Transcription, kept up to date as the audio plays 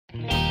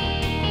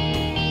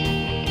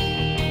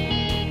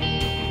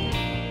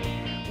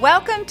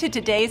Welcome to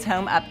today's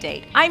home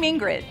update. I'm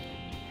Ingrid.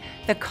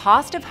 The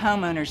cost of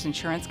homeowners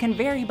insurance can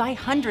vary by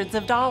hundreds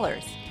of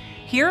dollars.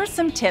 Here are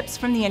some tips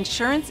from the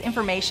Insurance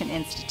Information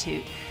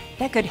Institute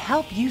that could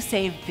help you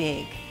save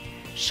big.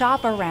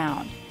 Shop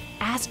around,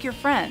 ask your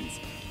friends,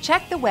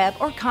 check the web,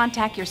 or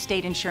contact your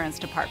state insurance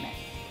department.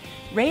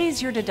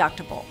 Raise your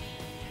deductible.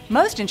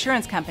 Most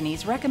insurance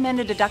companies recommend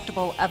a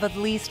deductible of at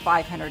least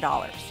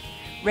 $500.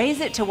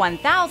 Raise it to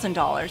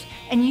 $1,000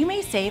 and you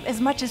may save as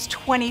much as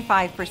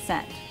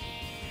 25%.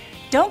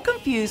 Don't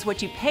confuse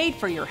what you paid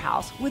for your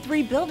house with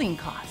rebuilding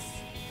costs.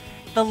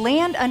 The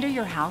land under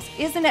your house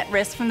isn't at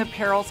risk from the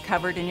perils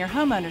covered in your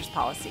homeowner's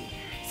policy,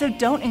 so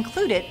don't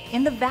include it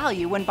in the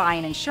value when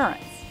buying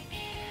insurance.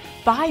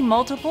 Buy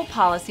multiple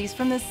policies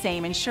from the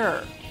same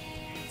insurer.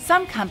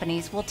 Some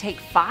companies will take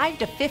 5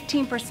 to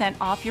 15%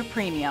 off your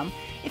premium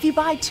if you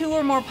buy 2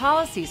 or more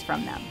policies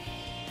from them.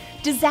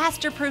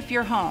 Disaster-proof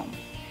your home.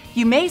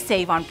 You may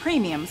save on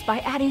premiums by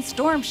adding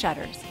storm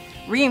shutters,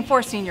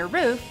 reinforcing your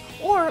roof,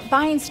 or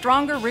buying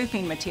stronger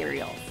roofing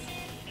materials.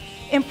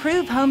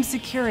 Improve home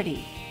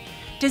security.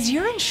 Does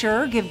your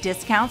insurer give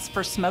discounts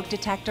for smoke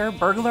detector,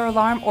 burglar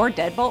alarm, or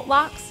deadbolt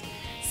locks?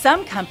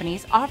 Some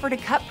companies offer to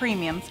cut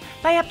premiums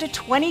by up to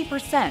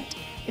 20%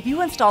 if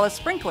you install a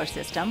sprinkler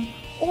system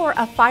or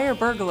a fire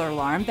burglar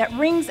alarm that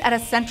rings at a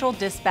central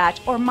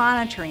dispatch or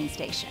monitoring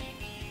station.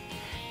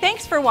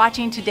 Thanks for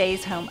watching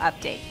today's home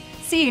update.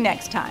 See you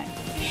next time.